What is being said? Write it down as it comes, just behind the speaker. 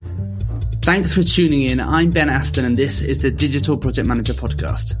Thanks for tuning in. I'm Ben Aston, and this is the Digital Project Manager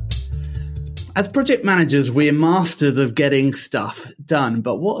podcast. As project managers, we're masters of getting stuff done.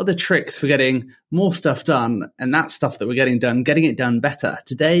 But what are the tricks for getting more stuff done, and that stuff that we're getting it done better?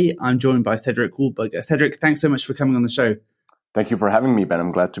 Today, I'm joined by Cédric Waldburger. Cedric, thanks so much for coming on the show. Thank you for having me, Ben.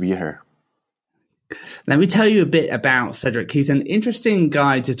 I'm glad to be here. Let me tell you a bit about Cedric. He's an interesting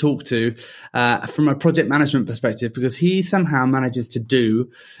guy to talk to from a project management perspective, because he somehow manages to do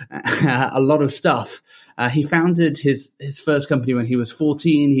a lot of stuff. He founded his first company when he was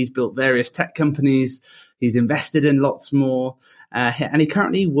 14. He's built various tech companies. He's invested in lots more. And he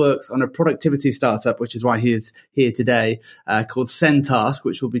currently works on a productivity startup, which is why he is here today, called SendTask,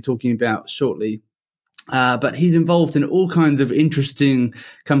 which we'll be talking about shortly. But he's involved in all kinds of interesting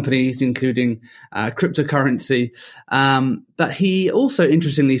companies, including cryptocurrency. But he also,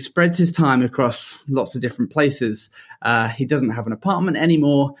 interestingly, spreads his time across lots of different places. He doesn't have an apartment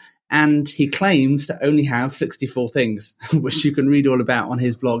anymore, and he claims to only have 64 things, which you can read all about on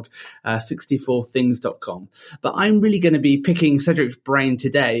his blog, 64things.com. But I'm really going to be picking Cedric's brain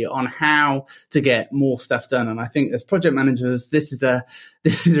today on how to get more stuff done. And I think as project managers, this is a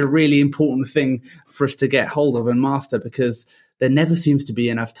really important thing for us to get hold of and master, because there never seems to be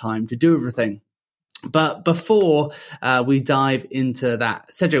enough time to do everything. But before we dive into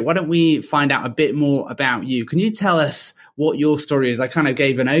that, Cedric, why don't we find out a bit more about you? Can you tell us what your story is? I kind of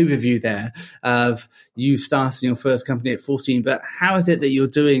gave an overview there of you starting your first company at 14, but how is it that you're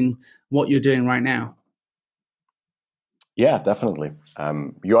doing what you're doing right now? Yeah, definitely.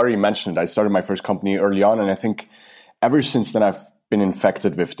 You already mentioned it. I started my first company early on, and I think ever since then I've been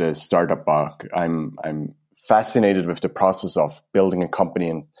infected with the startup bug. I'm fascinated with the process of building a company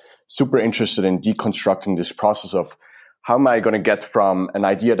and super interested in deconstructing this process of how am I going to get from an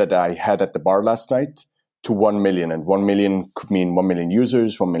idea that I had at the bar last night to 1 million. And 1 million could mean 1 million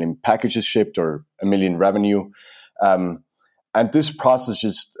users, 1 million packages shipped, or a million revenue. And this process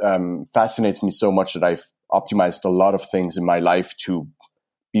just fascinates me so much that I've optimized a lot of things in my life to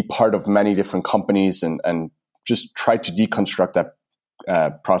be part of many different companies and just try to deconstruct that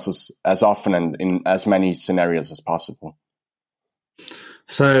process as often and in as many scenarios as possible.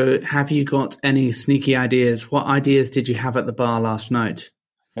 So have you got any sneaky ideas? What ideas did you have at the bar last night?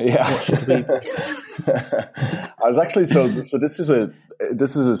 Yeah. What should we... I was actually, so this is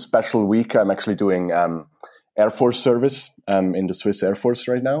a special week. I'm actually doing Air Force service in the Swiss Air Force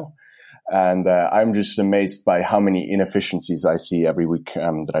right now. And I'm just amazed by how many inefficiencies I see every week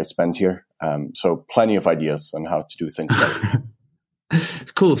that I spend here. So plenty of ideas on how to do things better.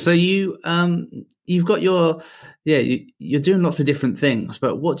 Cool. So you've got you're doing lots of different things,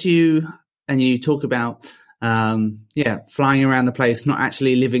 but you talk about, flying around the place, not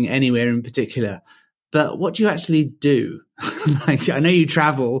actually living anywhere in particular, but what do you actually do? Like, I know you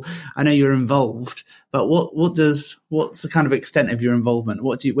travel, I know you're involved, but what's the kind of extent of your involvement?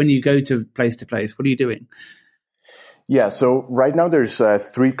 When you go to place, what are you doing? Yeah, so right now there's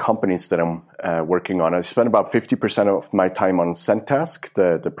 3 companies that I'm working on. I spend about 50% of my time on SendTask,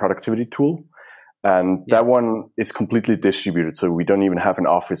 the productivity tool. And that one is completely distributed, so we don't even have an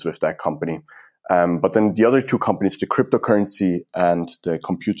office with that company. But then the other 2 companies, the cryptocurrency and the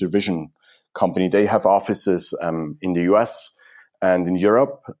computer vision company, they have offices in the US and in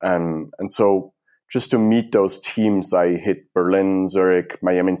Europe. And so just to meet those teams, I hit Berlin, Zurich,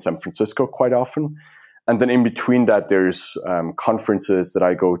 Miami, and San Francisco quite often. And then in between that, there's conferences that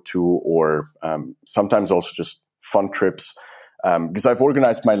I go to, or sometimes also just fun trips, because I've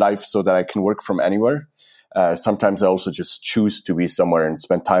organized my life so that I can work from anywhere. Sometimes I also just choose to be somewhere and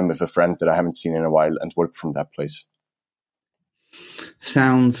spend time with a friend that I haven't seen in a while and work from that place.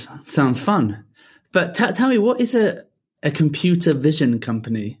 Sounds fun. But tell me, what is a computer vision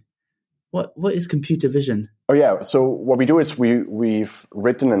company? What is computer vision? Oh, yeah. So what we do is we've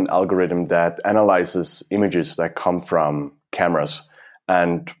written an algorithm that analyzes images that come from cameras.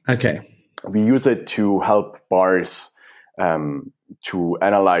 And we use it to help bars to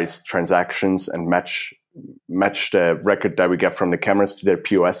analyze transactions and match the record that we get from the cameras to their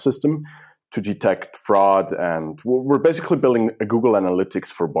POS system to detect fraud. And we're basically building a Google Analytics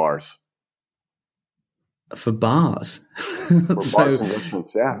for bars. For bars? For bars and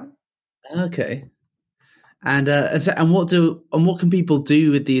restaurants, yeah. Okay. And what can people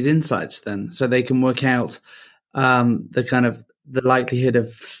do with these insights then, so they can work out the likelihood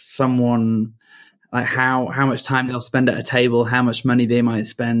of someone, like how much time they'll spend at a table, how much money they might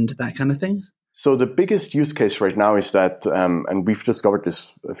spend, that kind of things? So the biggest use case right now is that, and we've discovered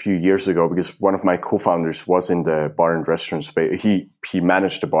this a few years ago because one of my co-founders was in the bar and restaurant space. He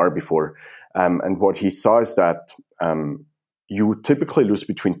managed a bar before, and what he saw is that you typically lose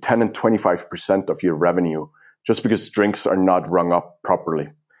between 10 and 25% of your revenue just because drinks are not rung up properly.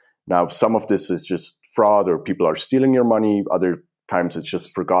 Now, some of this is just fraud or people are stealing your money. Other times it's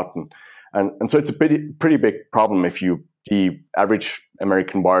just forgotten. And so it's a pretty big problem if the average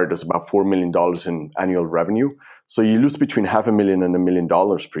American bar does about $4 million in annual revenue. So you lose between $500,000 and $1 million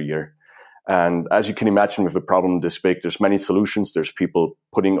per year. And as you can imagine, with a problem this big, there's many solutions. There's people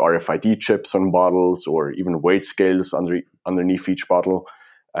putting RFID chips on bottles or even weight scales underneath each bottle.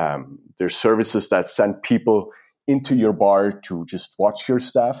 There's services that send people into your bar to just watch your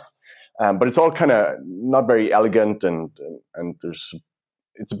staff. But it's all kind of not very elegant, and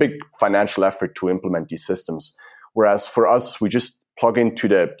it's a big financial effort to implement these systems. Whereas for us, we just plug into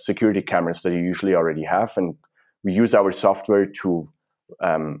the security cameras that you usually already have, and we use our software to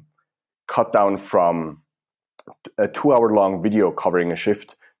cut down from a 2-hour-long video covering a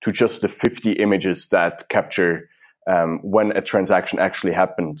shift to just the 50 images that capture when a transaction actually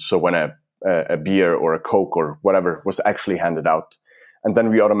happened. So when a beer or a Coke or whatever was actually handed out. And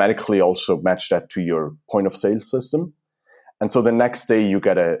then we automatically also match that to your point of sale system. And so the next day you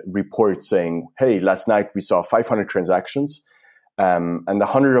get a report saying, hey, last night we saw 500 transactions, and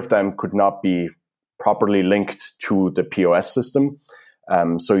 100 of them could not be properly linked to the POS system.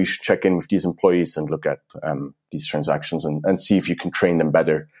 So you should check in with these employees and look at these transactions and see if you can train them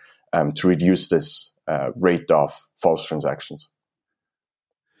better to reduce this rate of false transactions.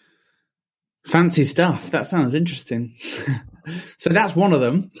 Fancy stuff. That sounds interesting. So that's one of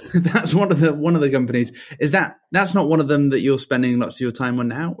them. That's one of the companies. That's not one of them that you're spending lots of your time on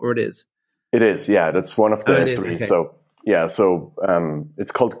now, or it is? It is. Yeah, that's one of the three. Okay. So yeah,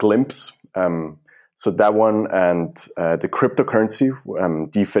 it's called Glimpse. So that one and the cryptocurrency,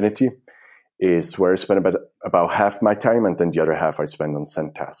 Dfinity, is where I spend about half my time, and then the other half I spend on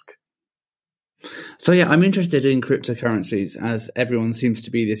SendTask. So yeah, I'm interested in cryptocurrencies, as everyone seems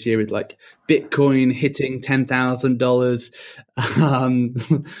to be this year, with like Bitcoin hitting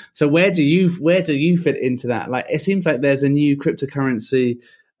 $10,000. So where do you fit into that? Like, it seems like there's a new cryptocurrency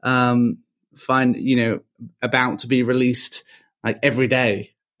about to be released like every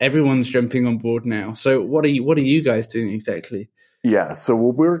day. Everyone's jumping on board now. So what are you guys doing exactly? Yeah, so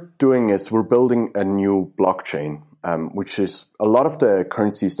what we're doing is we're building a new blockchain, which is a lot of the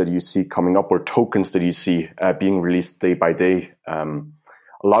currencies that you see coming up, or tokens that you see being released day by day. A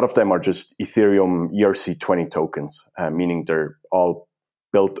lot of them are just Ethereum ERC20 tokens, meaning they're all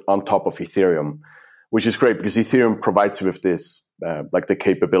built on top of Ethereum, which is great because Ethereum provides you with this, like the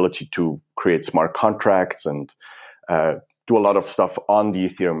capability to create smart contracts and do a lot of stuff on the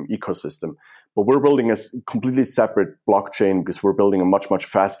Ethereum ecosystem. But we're building a completely separate blockchain because we're building a much, much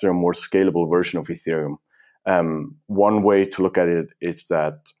faster and more scalable version of Ethereum. One way to look at it is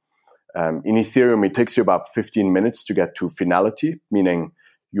that in Ethereum, it takes you about 15 minutes to get to finality, meaning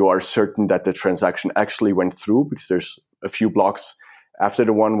you are certain that the transaction actually went through because there's a few blocks after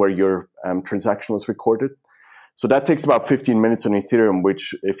the one where your transaction was recorded. So that takes about 15 minutes on Ethereum,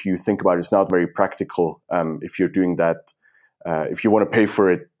 which, if you think about it, is not very practical if you're doing that. If you want to pay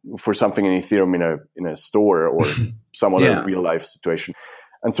for something in Ethereum in a store or some other real life situation.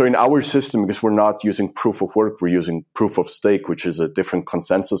 And so in our system, because we're not using proof of work, we're using proof of stake, which is a different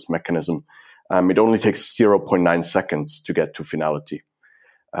consensus mechanism. It only takes 0.9 seconds to get to finality.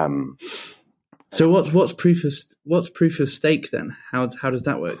 So what's proof of stake then? How does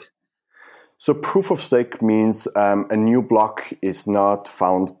that work? So proof of stake means a new block is not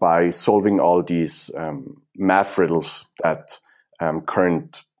found by solving all these math riddles that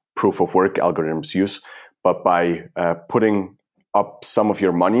current proof of work algorithms use, but by putting up some of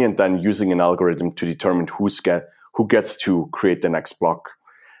your money and then using an algorithm to determine who gets to create the next block.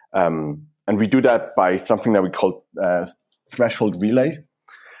 And we do that by something that we call threshold relay,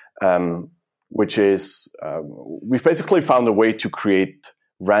 which is we've basically found a way to create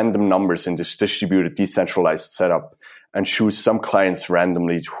random numbers in this distributed decentralized setup and choose some clients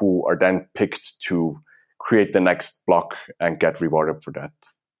randomly who are then picked to create the next block and get rewarded for that.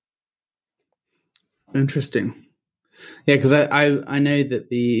 Interesting. Yeah, because I know that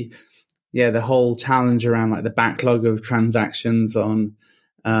the whole challenge around like the backlog of transactions on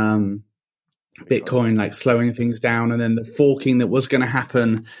Bitcoin, like slowing things down, and then the forking that was going to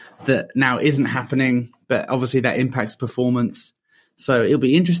happen that now isn't happening, but obviously that impacts performance. So it'll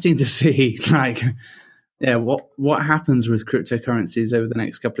be interesting to see what happens with cryptocurrencies over the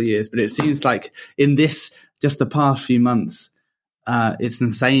next couple of years. But it seems like in just the past few months, it's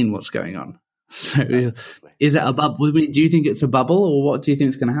insane what's going on. So is it a bubble? Do you think it's a bubble, or what do you think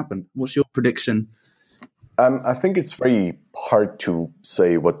is going to happen? What's your prediction? I think it's very hard to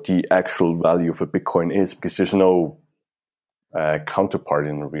say what the actual value of a Bitcoin is because there's no counterpart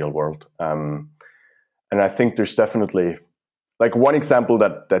in the real world. And I think there's definitely, like, one example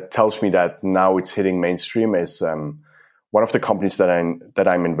that tells me that now it's hitting mainstream is one of the companies that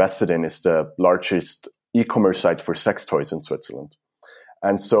I'm invested in is the largest e-commerce site for sex toys in Switzerland.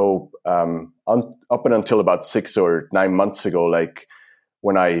 And so up and until about 6 or 9 months ago, like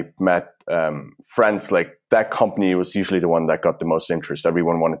when I met friends, like that company was usually the one that got the most interest.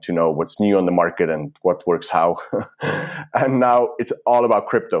 Everyone wanted to know what's new on the market and what works how. And now it's all about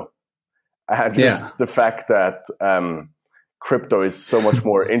crypto. And just the fact that crypto is so much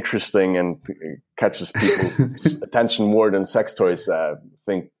more interesting and catches people's attention more than sex toys, I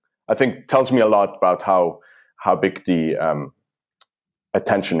think tells me a lot about how big the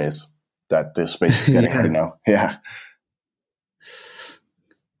attention is that this space is getting right now. Yeah.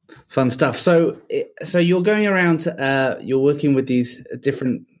 Fun stuff. So you're going around, you're working with these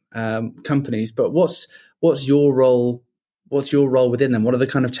different companies, but what's your role? What's your role within them? What are the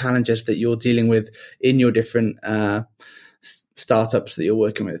kind of challenges that you're dealing with in your different startups that you're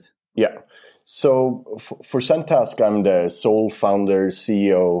working with? Yeah. So for SendTask, I'm the sole founder,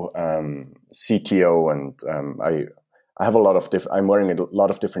 CEO, CTO, and I have a lot of I'm wearing a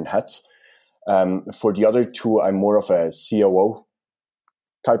lot of different hats. For the other two, I'm more of a COO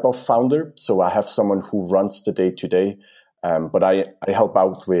type of founder. So I have someone who runs the day-to-day, but I help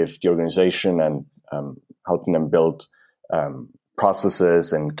out with the organization and helping them build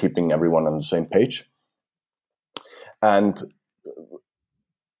processes and keeping everyone on the same page. And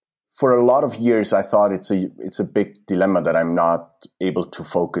for a lot of years, I thought it's a big dilemma that I'm not able to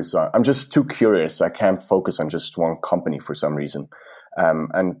focus on. I'm just too curious. I can't focus on just one company for some reason.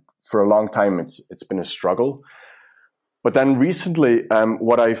 And for a long time, it's been a struggle. But then recently,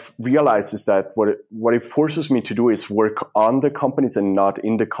 what I've realized is that what it forces me to do is work on the companies and not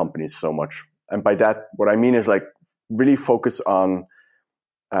in the companies so much. And by that, what I mean is like really focus on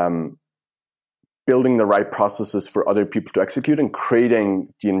building the right processes for other people to execute and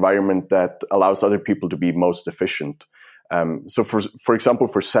creating the environment that allows other people to be most efficient. So for example,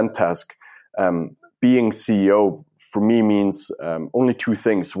 for SendTask, being CEO for me means only two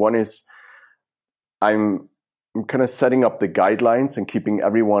things. One is I'm kind of setting up the guidelines and keeping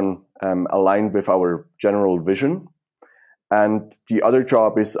everyone aligned with our general vision. And the other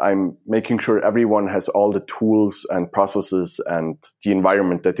job is I'm making sure everyone has all the tools and processes and the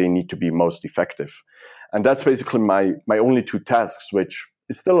environment that they need to be most effective. And that's basically my only two tasks, which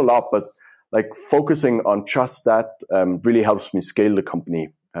is still a lot, but like focusing on just that really helps me scale the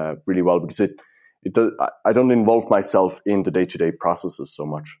company really well, because I don't involve myself in the day-to-day processes so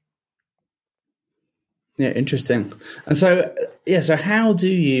much. Yeah, interesting. And so, so how do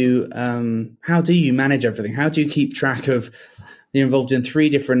you manage everything? How do you keep track of? You're involved in 3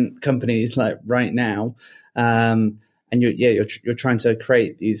 different companies, like right now, and you're trying to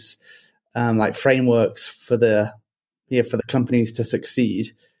create these like frameworks for the companies to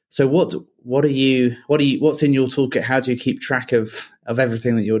succeed. So what's in your toolkit? How do you keep track of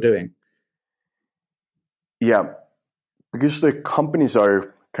everything that you're doing? Yeah, because the companies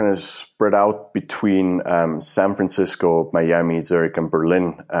are kind of spread out between San Francisco, Miami, Zurich, and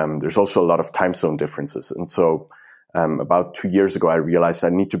Berlin. There's also a lot of time zone differences. And so about 2 years ago, I realized I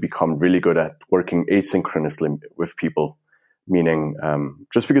need to become really good at working asynchronously with people, meaning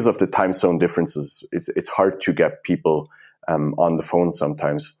just because of the time zone differences, it's hard to get people on the phone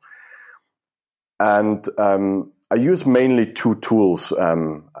sometimes. And I use mainly 2 tools,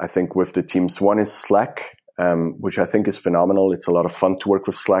 I think, with the teams. One is Slack, which I think is phenomenal. It's a lot of fun to work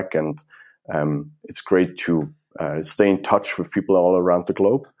with Slack, and it's great to stay in touch with people all around the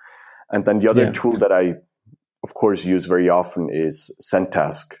globe. And then the other tool that I, of course, use very often is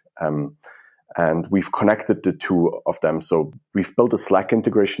SendTask. And we've connected the 2 of them. So we've built a Slack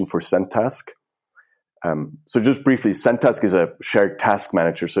integration for SendTask. So just briefly, SendTask is a shared task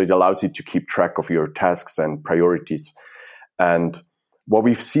manager. So it allows you to keep track of your tasks and priorities. And what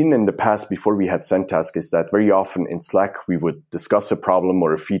we've seen in the past before we had SendTask is that very often in Slack, we would discuss a problem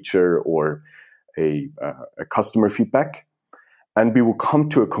or a feature or a customer feedback, and we will come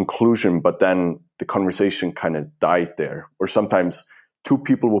to a conclusion, but then the conversation kind of died there. Or sometimes 2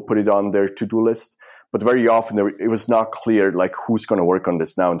 people will put it on their to-do list, but very often it was not clear like who's going to work on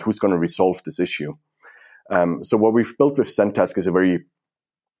this now and who's going to resolve this issue. So what we've built with SendTask is a very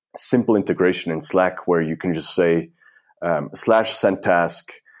simple integration in Slack where you can just say, /SendTask,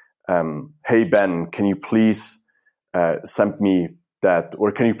 hey Ben, can you please send me that,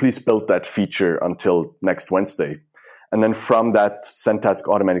 or can you please build that feature until next Wednesday? And then from that, SendTask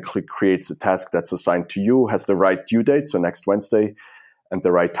automatically creates a task that's assigned to you, has the right due date, so next Wednesday, and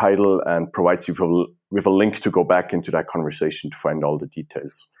the right title, and provides you with a link to go back into that conversation to find all the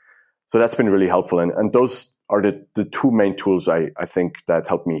details. So that's been really helpful. And those are the two main tools I think that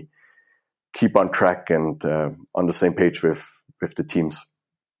help me keep on track and on the same page with the teams.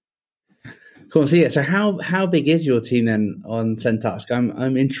 Cool. So so how big is your team then on SendTask?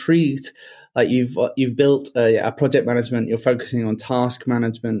 I'm intrigued. Like you've built a project management. You're focusing on task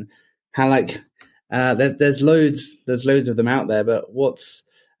management. How there's loads of them out there. But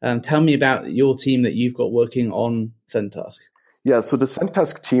tell me about your team that you've got working on SendTask. Yeah. So the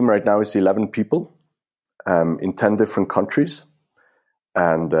SendTask team right now is 11 people in 10 different countries.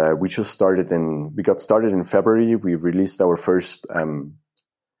 And we got started in February. We released our first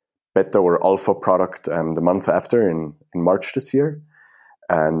beta or alpha product the month after in March this year.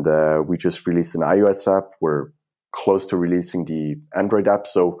 And we just released an iOS app. We're close to releasing the Android app.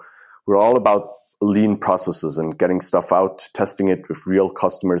 So we're all about lean processes and getting stuff out, testing it with real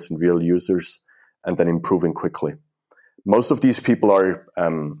customers and real users, and then improving quickly. Most of these people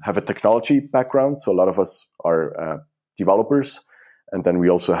have a technology background. So a lot of us are developers. And then we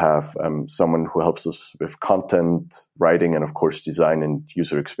also have someone who helps us with content, writing, and of course, design and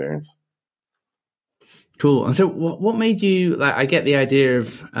user experience. Cool. And so what made you, I get the idea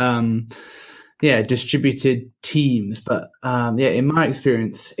of, distributed teams, but in my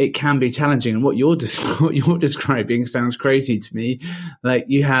experience, it can be challenging. And what you're describing sounds crazy to me. Like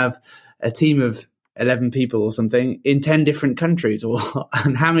you have a team of 11 people or something in 10 different countries,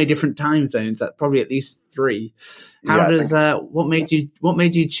 and how many different time zones? That's probably at least 3. What made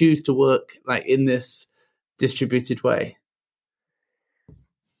you choose to work like in this distributed way?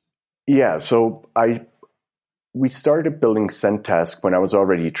 Yeah, so we started building SendTask when I was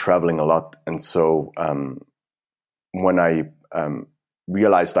already traveling a lot, and so when I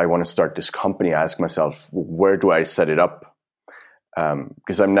realized I want to start this company, I asked myself, where do I set it up?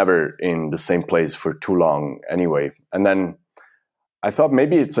 Because I'm never in the same place for too long anyway. And then I thought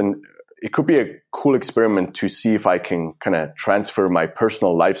maybe it could be a cool experiment to see if I can kind of transfer my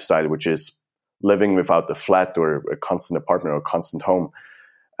personal lifestyle, which is living without a flat or a constant apartment or a constant home,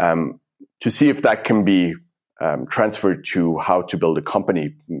 to see if that can be transferred to how to build a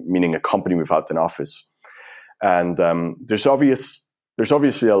company, meaning a company without an office. And there's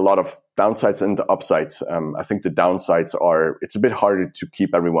obviously a lot of downsides and upsides. I think the downsides are it's a bit harder to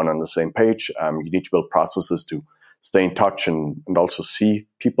keep everyone on the same page. You need to build processes to stay in touch and also see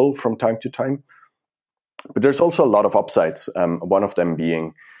people from time to time. But there's also a lot of upsides. One of them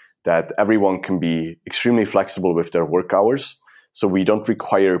being that everyone can be extremely flexible with their work hours. So we don't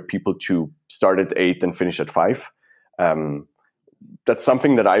require people to start at 8 and finish at 5. That's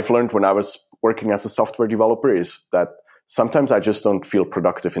something that I've learned when I was working as a software developer, is that sometimes I just don't feel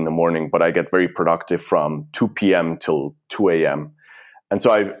productive in the morning, but I get very productive from 2 p.m. till 2 a.m. And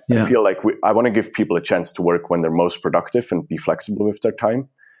so I feel like I want to give people a chance to work when they're most productive and be flexible with their time.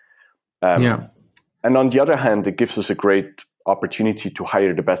 And on the other hand, it gives us a great opportunity to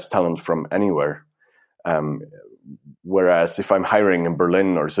hire the best talent from anywhere. Whereas if I'm hiring in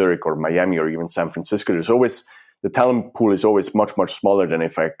Berlin or Zurich or Miami or even San Francisco, the talent pool is always much, much smaller than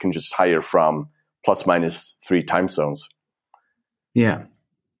if I can just hire from plus minus 3 time zones. Yeah.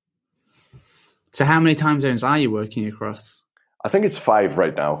 So how many time zones are you working across? I think it's 5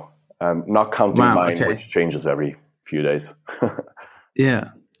 right now, not counting mine, which changes every few days. Yeah.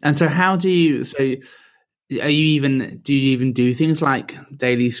 And so do you even do things like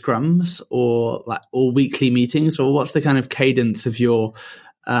daily scrums or weekly meetings, or what's the kind of cadence of your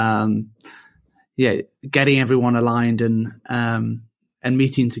getting everyone aligned and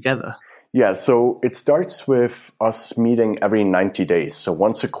meeting together? Yeah, so it starts with us meeting every 90 days. So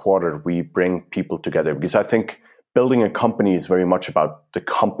once a quarter, we bring people together, because I think building a company is very much about the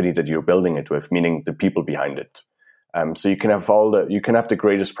company that you're building it with, meaning the people behind it. So you can have the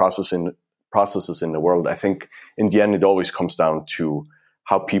greatest processes in the world. I think in the end, it always comes down to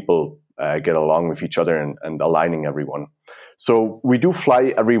how people get along with each other and aligning everyone. So we do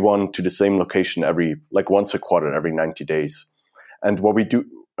fly everyone to the same location once a quarter, every 90 days. And what we do,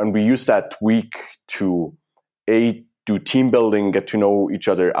 and we use that week to do team building, get to know each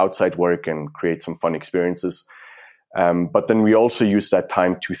other outside work, and create some fun experiences. But then we also use that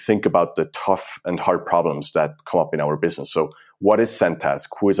time to think about the tough and hard problems that come up in our business. So what is SendTask?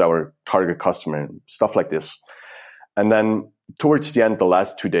 Who is our target customer? Stuff like this. And then towards the end, the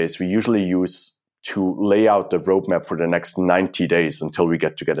last 2 days, we usually use to lay out the roadmap for the next 90 days until we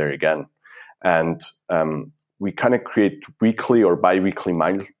get together again. And we kind of create weekly or bi-weekly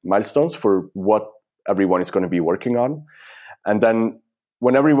milestones for what everyone is going to be working on. And then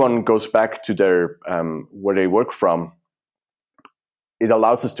when everyone goes back to their where they work from, it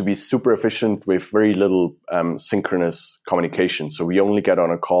allows us to be super efficient with very little synchronous communication. So we only get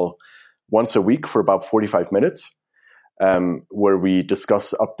on a call once a week for about 45 minutes, where we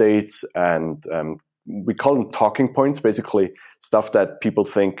discuss updates and we call them talking points, basically stuff that people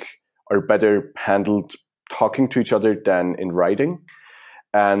think are better handled talking to each other than in writing.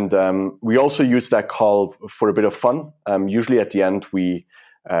 And we also use that call for a bit of fun. Usually at the end, we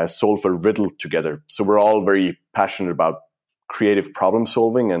solve a riddle together. So we're all very passionate about creative problem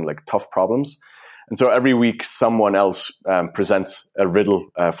solving and like tough problems. And so every week, someone else presents a riddle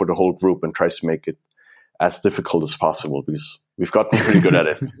for the whole group and tries to make it as difficult as possible, because we've gotten pretty good at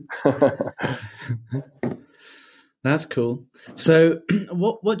it. That's cool. So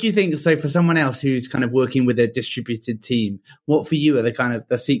what do you think, so for someone else who's kind of working with a distributed team, what for you are the kind of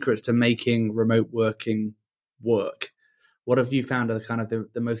the secrets to making remote working work? What have you found are the kind of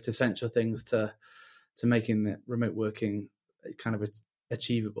the most essential things to making the remote working kind of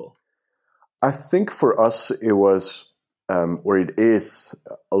achievable? I think for us, it was, or it is,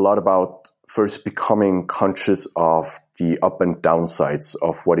 a lot about first becoming conscious of the up and downsides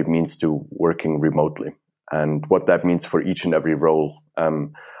of what it means to working remotely and what that means for each and every role.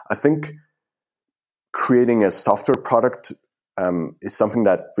 I think creating a software product is something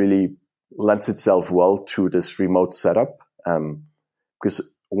that really lends itself well to this remote setup, because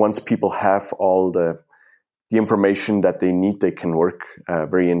once people have all the information that they need, they can work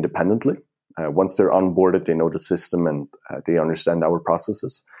very independently. Once they're onboarded, they know the system and they understand our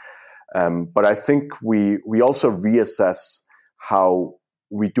processes. But I think we also reassess how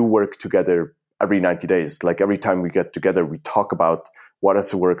we do work together every 90 days. Like every time we get together, we talk about what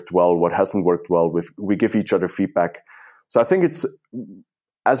has worked well, what hasn't worked well. We give each other feedback. So I think it's,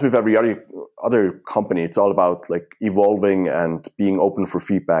 as with every other company, it's all about like evolving and being open for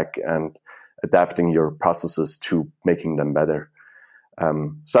feedback and adapting your processes to making them better.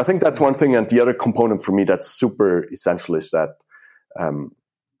 So I think that's one thing. And the other component for me that's super essential is that,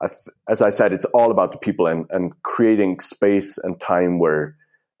 as I said, it's all about the people and creating space and time where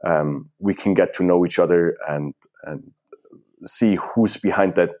we can get to know each other and see who's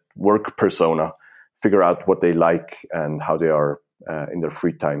behind that work persona, figure out what they like and how they are in their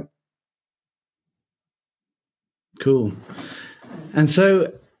free time. Cool. And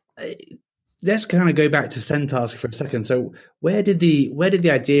so let's kind of go back to SendTask for a second. So where did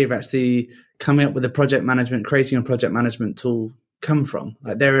the idea of actually coming up with creating a project management tool come from?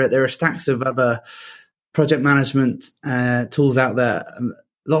 Like there are stacks of other project management tools out there.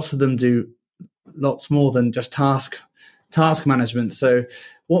 Lots of them do lots more than just task management. So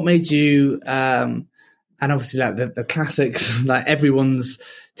what made you, and obviously like the classics, like everyone's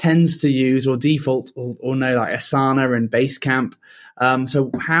tends to use or default or know, like Asana and Basecamp.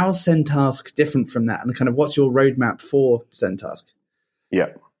 So how's SendTask different from that? And kind of what's your roadmap for SendTask? Yeah.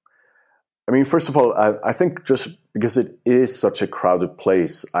 I mean, first of all, I think just because it is such a crowded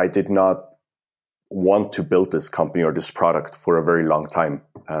place, I did not want to build this company or this product for a very long time.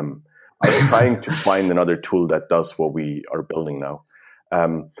 I was trying to find another tool that does what we are building now.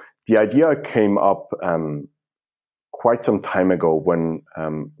 The idea came up quite some time ago when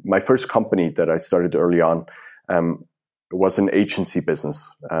my first company that I started early on was an agency business.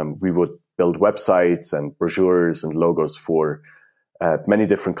 We would build websites and brochures and logos for many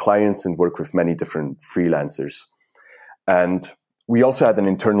different clients and work with many different freelancers. And we also had an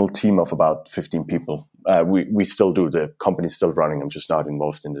internal team of about 15 people. We still do. The company's still running. I'm just not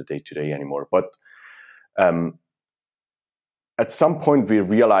involved in the day-to-day anymore. But at some point, we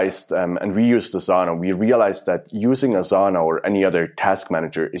realized, and we used Asana, we realized that using Asana or any other task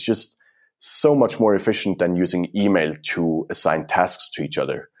manager is just so much more efficient than using email to assign tasks to each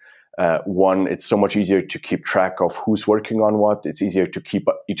other. One, it's so much easier to keep track of who's working on what. It's easier to keep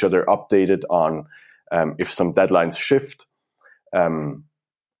each other updated on if some deadlines shift.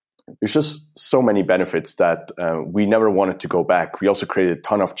 There's just so many benefits that we never wanted to go back. We also created a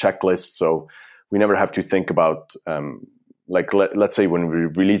ton of checklists, so we never have to think about, let's say when we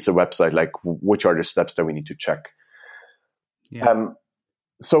release a website, like which are the steps that we need to check. Yeah.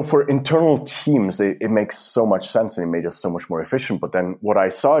 So for internal teams, it makes so much sense and it made us so much more efficient. But then what I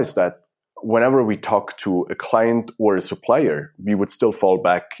saw is that whenever we talk to a client or a supplier, we would still fall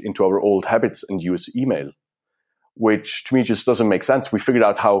back into our old habits and use email, which to me just doesn't make sense. We figured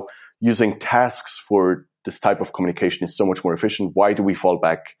out how using tasks for this type of communication is so much more efficient. Why do we fall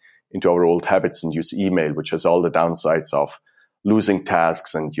back into our old habits and use email, which has all the downsides of losing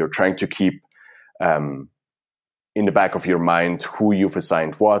tasks and you're trying to keep in the back of your mind who you've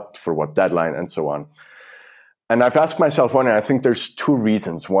assigned what for what deadline and so on. And I've asked myself one, and I think there's two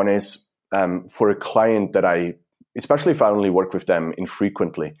reasons. One is for a client that I especially if I only work with them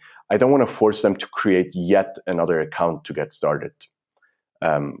infrequently, I don't want to force them to create yet another account to get started.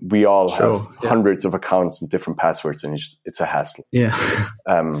 We all have hundreds of accounts and different passwords, and it's a hassle. Yeah.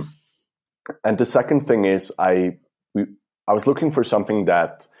 And the second thing is I was looking for something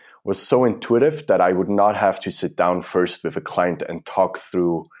that was so intuitive that I would not have to sit down first with a client and talk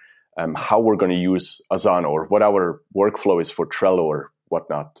through how we're going to use Asana or what our workflow is for Trello or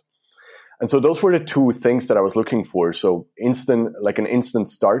whatnot. And so those were the two things that I was looking for. So an instant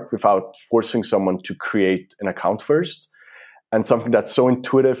start without forcing someone to create an account first, and something that's so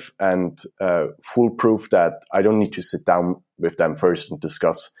intuitive and foolproof that I don't need to sit down with them first and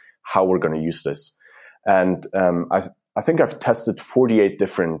discuss how we're going to use this. And I think I've tested 48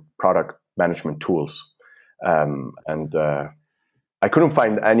 different product management tools. And I couldn't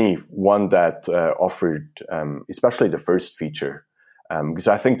find any one that offered, especially the first feature, because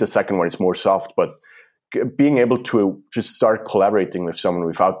I think the second one is more soft, but being able to just start collaborating with someone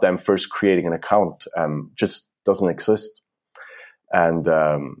without them first creating an account just doesn't exist. And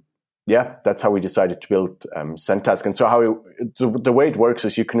that's how we decided to build SendTask. And so the way it works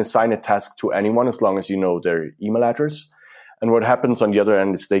is you can assign a task to anyone as long as you know their email address. And what happens on the other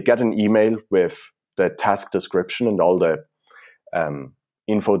end is they get an email with the task description and all the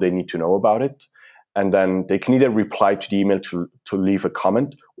info they need to know about it. And then they can either reply to the email to leave a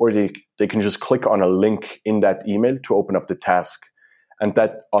comment, or they can just click on a link in that email to open up the task. And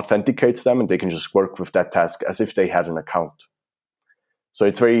that authenticates them, and they can just work with that task as if they had an account. So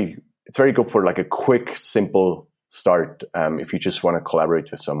it's very good for like a quick, simple start if you just want to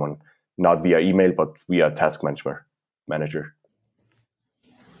collaborate with someone, not via email, but via task manager.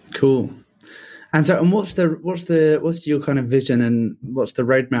 Cool. And so, and what's your kind of vision, and what's the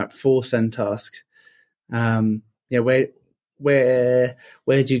roadmap for SendTask?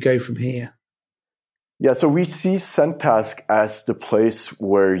 Where do you go from here? Yeah, so we see SendTask as the place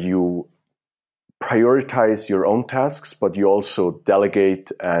where you prioritize your own tasks, but you also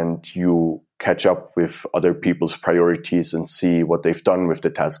delegate and you catch up with other people's priorities and see what they've done with the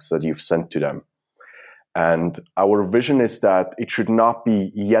tasks that you've sent to them. And our vision is that it should not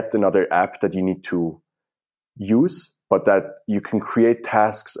be yet another app that you need to use, but that you can create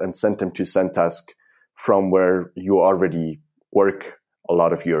tasks and send them to SendTask from where you already work a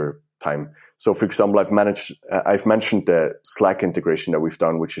lot of your time. So, for example, I've mentioned the Slack integration that we've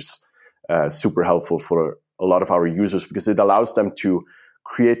done, which is super helpful for a lot of our users because it allows them to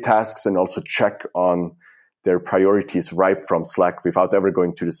create tasks and also check on their priorities right from Slack without ever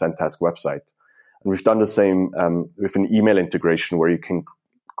going to the SendTask website. And we've done the same with an email integration where you can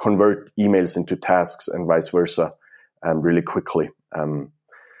convert emails into tasks and vice versa really quickly.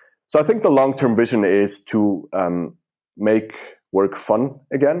 So I think the long-term vision is to make work fun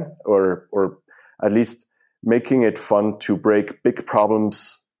again, or at least making it fun to break big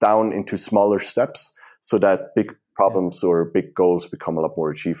problems down into smaller steps so that big problems or big goals become a lot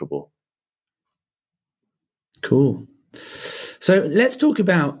more achievable. Cool. So let's talk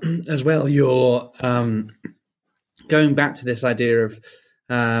about as well your going back to this idea of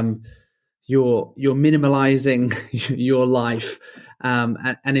you're minimalizing your life,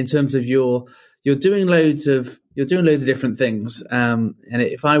 and in terms of you're doing loads of different things. And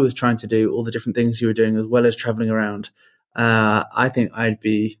if I was trying to do all the different things you were doing as well as traveling around, I think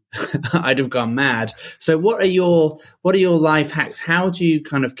I'd have gone mad. So what are your life hacks? How do you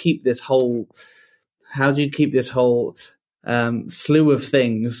kind of keep this whole slew of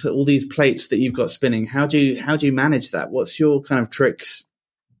things, all these plates that you've got spinning? How do you manage that? What's your kind of tricks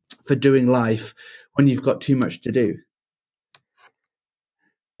for doing life when you've got too much to do?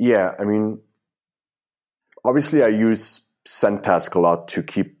 Yeah, I mean, obviously I use SendTask a lot to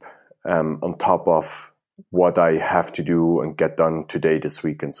keep on top of what I have to do and get done today, this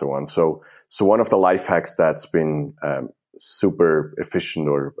week, and so on. So one of the life hacks that's been super efficient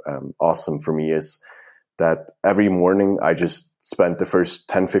or awesome for me is that every morning I just spend the first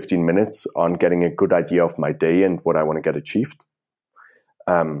 10-15 minutes on getting a good idea of my day and what I want to get achieved.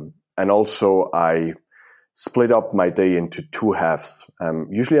 And also I split up my day into two halves.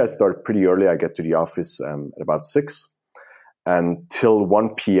 Usually I start pretty early. I get to the office at about 6 until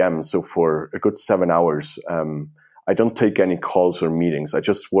 1 p.m. So for a good 7 hours, I don't take any calls or meetings. I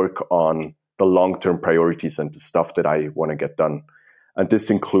just work on the long-term priorities and the stuff that I want to get done. And this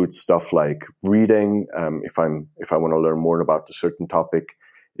includes stuff like reading, if I want to learn more about a certain topic.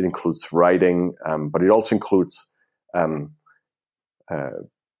 It includes writing, but it also includes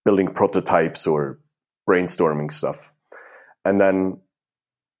building prototypes or brainstorming stuff. And then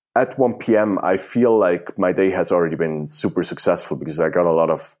at 1 p.m., I feel like my day has already been super successful because I got a lot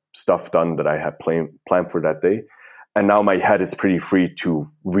of stuff done that I had planned for that day. And now my head is pretty free to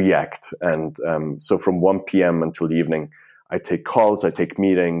react. And so from 1 p.m. until the evening, I take calls, I take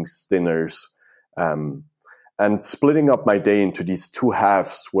meetings, dinners, and splitting up my day into these two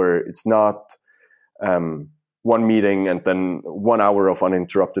halves where it's not one meeting and then 1 hour of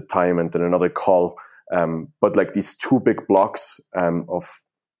uninterrupted time and then another call, but like these two big blocks of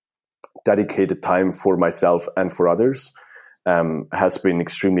dedicated time for myself and for others has been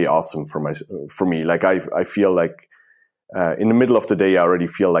extremely awesome for me. Like I feel like in the middle of the day, I already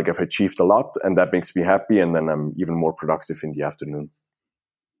feel like I've achieved a lot, and that makes me happy. And then I'm even more productive in the afternoon.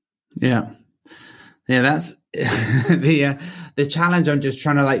 Yeah, that's the challenge. I'm just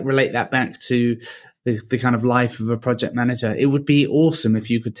trying to like relate that back to the kind of life of a project manager. It would be awesome if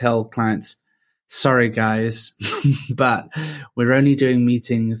you could tell clients, sorry guys, but we're only doing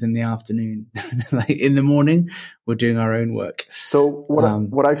meetings in the afternoon. Like in the morning, we're doing our own work. So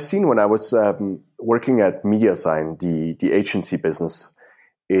what I've seen when I was working at MediaSign, the agency business,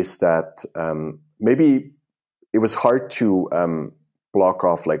 is that maybe it was hard to block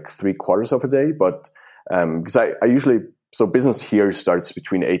off like 3/4 of a day, but because I usually, so business here starts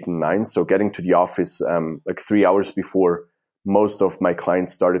between 8 and 9, so getting to the office like 3 hours before most of my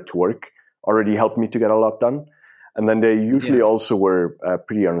clients started to work already helped me to get a lot done. And then they usually also were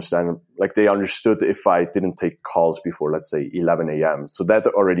pretty understanding. Like they understood if I didn't take calls before, let's say 11 a.m. So that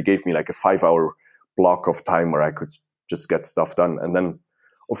already gave me like a 5-hour block of time where I could just get stuff done. And then,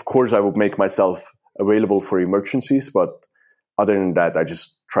 of course, I would make myself available for emergencies. But other than that, I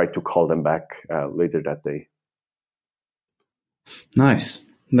just tried to call them back later that day. Nice.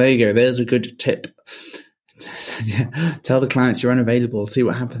 There you go. There's a good tip. Tell the clients you're unavailable. See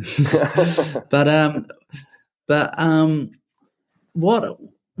what happens. But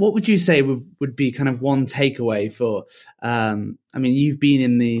what would you say would be kind of one takeaway for? I mean, you've been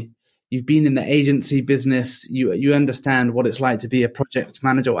in the agency business. You understand what it's like to be a project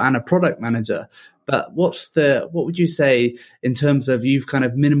manager and a product manager. But what would you say in terms of you've kind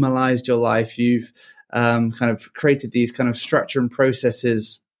of minimalized your life? You've kind of created these kind of structure and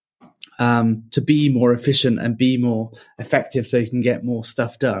processes to be more efficient and be more effective so you can get more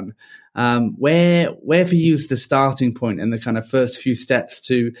stuff done. Where for you is the starting point and the kind of first few steps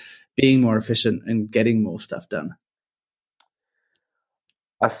to being more efficient and getting more stuff done?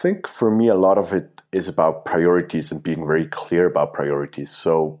 I think for me, a lot of it is about priorities and being very clear about priorities.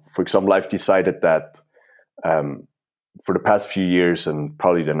 So, for example, I've decided that for the past few years and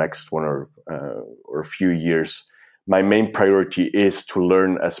probably the next one or a few years, my main priority is to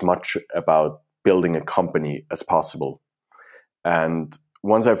learn as much about building a company as possible. And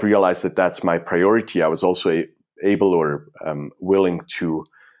once I've realized that that's my priority, I was also able or willing to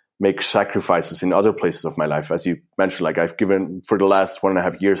make sacrifices in other places of my life. As you mentioned, like I've given for the last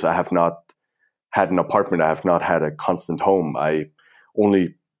 1.5 years, I have not had an apartment. I have not had a constant home. I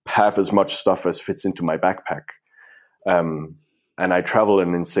only have as much stuff as fits into my backpack. And I travel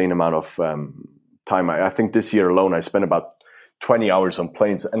an insane amount of time. I think this year alone, I spent about 20 hours on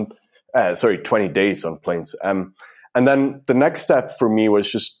planes and 20 days on planes. And then the next step for me was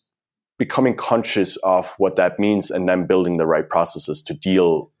just becoming conscious of what that means and then building the right processes to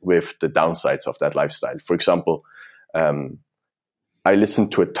deal with the downsides of that lifestyle. For example, I listen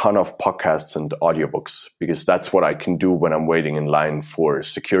to a ton of podcasts and audiobooks because that's what I can do when I'm waiting in line for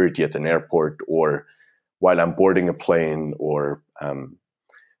security at an airport or while I'm boarding a plane or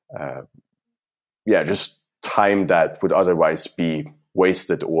just time that would otherwise be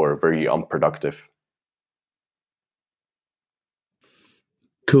wasted or very unproductive.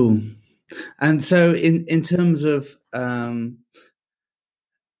 Cool. And so in terms of in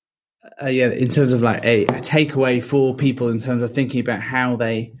terms of like a takeaway for people in terms of thinking about how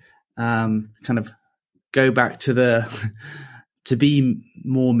they kind of go back to be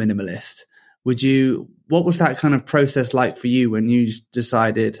more minimalist, what was that kind of process like for you when you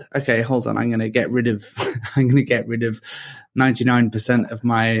decided, okay, hold on, I'm going to get rid of 99% of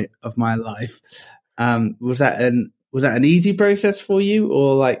my life? Was that an easy process for you,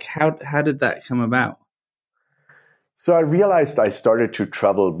 or like how did that come about? So I realized I started to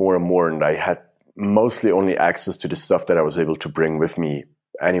travel more and more, and I had mostly only access to the stuff that I was able to bring with me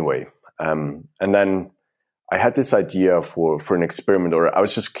anyway. And then I had this idea for an experiment, or I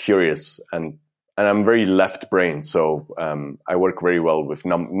was just curious, and I'm very left brain, so I work very well with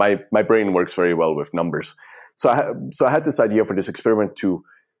my brain works very well with numbers. So I had this idea for this experiment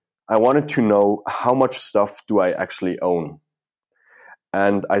I wanted to know how much stuff do I actually own.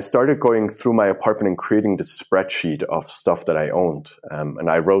 And I started going through my apartment and creating this spreadsheet of stuff that I owned. And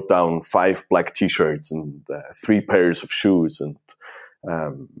I wrote down 5 black t-shirts and 3 pairs of shoes and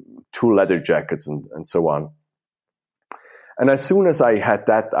 2 leather jackets and so on. And as soon as I had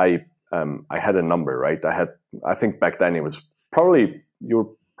that, I had a number, right? I think back then it was you're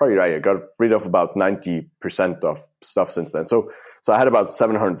probably right. I got rid of about 90% of stuff since then. So I had about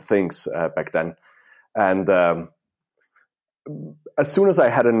 700 things back then. And as soon as I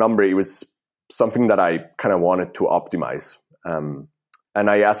had a number, it was something that I kind of wanted to optimize. And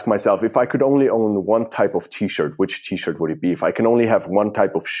I asked myself, if I could only own one type of t-shirt, which t-shirt would it be? If I can only have one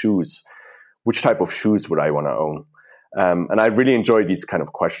type of shoes, which type of shoes would I want to own? And I really enjoy these kind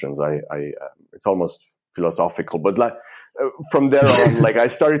of questions. It's almost philosophical, but from there on, I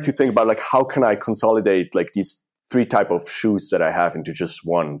started to think about how can I consolidate these three type of shoes that I have into just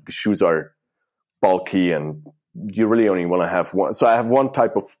one. Because shoes are bulky, and you really only want to have one. So I have one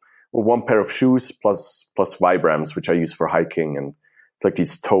pair of shoes plus Vibrams, which I use for hiking, and it's like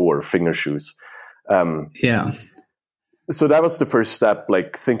these toe or finger shoes. Yeah. So that was the first step,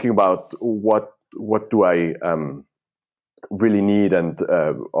 thinking about what do I really need, and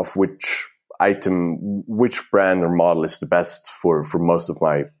of which item, which brand or model is the best for most of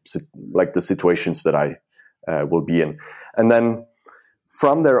my the situations that I will be in. And then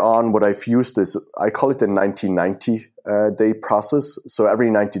from there on, what I've used is, I call it the 90 day process. So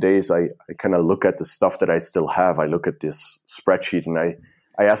every 90 days, I kind of look at the stuff that I still have. I look at this spreadsheet, and I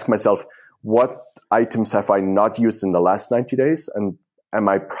ask myself, what items have I not used in the last 90 days? And am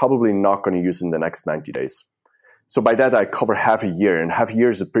I probably not going to use in the next 90 days? So by that, I cover half a year, and half a year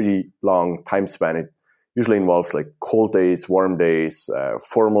is a pretty long time span. It usually involves cold days, warm days,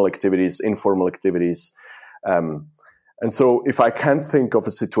 formal activities, informal activities. And so if I can't think of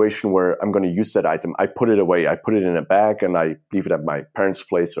a situation where I'm going to use that item, I put it away. I put it in a bag, and I leave it at my parents'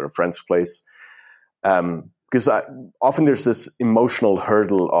 place or a friend's place. Because often there's this emotional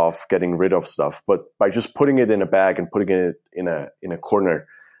hurdle of getting rid of stuff. But by just putting it in a bag and putting it in a corner,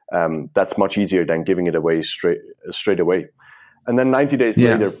 that's much easier than giving it away straight away. And then 90 days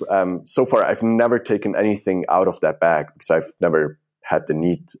later, so far, I've never taken anything out of that bag, because I've never had the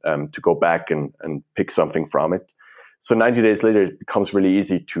need to go back and pick something from it. So 90 days later, it becomes really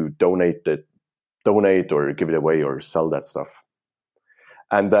easy to donate or give it away or sell that stuff.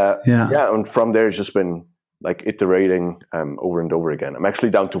 And and from there, it's just been iterating over and over again. I'm actually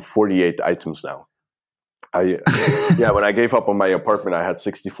down to 48 items now. When I gave up on my apartment, I had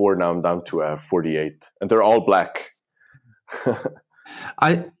 64. Now I'm down to 48, and they're all black.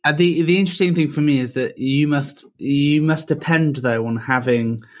 The interesting thing for me is that you must depend though on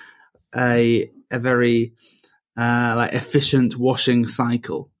having a very efficient washing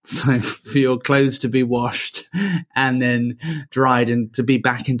cycle. So for your clothes to be washed and then dried and to be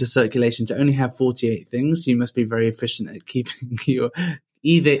back into circulation, to only have 48 things, you must be very efficient at keeping your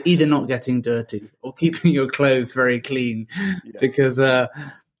either not getting dirty or keeping your clothes very clean. Yeah. Because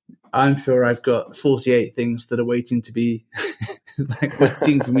I'm sure I've got 48 things that are waiting to be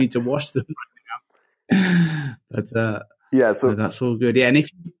waiting for me to wash them right now. But so that's all good. Yeah, and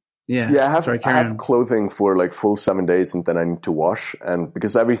if I have clothing for full 7 days, and then I need to wash. And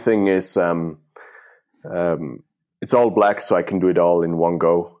because everything is, it's all black, so I can do it all in one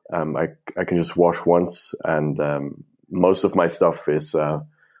go. I can just wash once, and most of my stuff is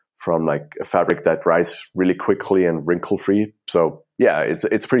from a fabric that dries really quickly and wrinkle free. So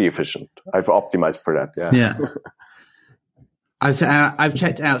it's pretty efficient. I've optimized for that. Yeah. I've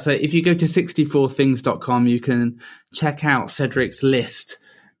checked out. So if you go to 64things.com, you can check out Cedric's list.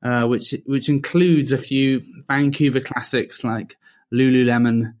 Which includes a few Vancouver classics like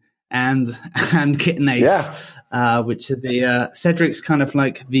Lululemon and Kitten Ace, which are the Cedric's kind of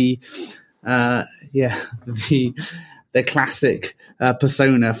the classic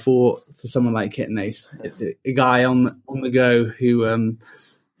persona for someone like Kitten Ace. It's a guy on the go who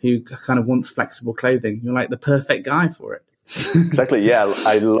kind of wants flexible clothing. You're the perfect guy for it. Exactly. Yeah,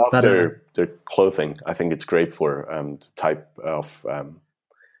 I love their clothing. I think it's great for the type of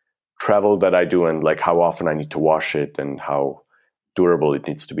travel that I do, and how often I need to wash it and how durable it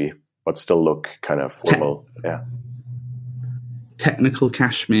needs to be, but still look kind of formal. Technical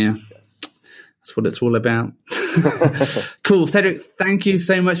cashmere. That's what it's all about. Cool. Cedric, thank you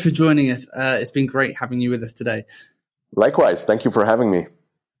so much for joining us. It's been great having you with us today. Likewise. Thank you for having me.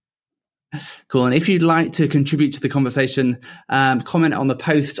 Cool. And if you'd like to contribute to the conversation, comment on the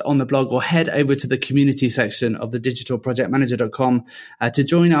post on the blog, or head over to the community section of the digitalprojectmanager.com to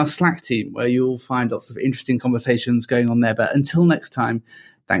join our Slack team, where you'll find lots of interesting conversations going on there. But until next time,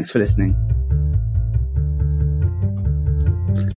 thanks for listening.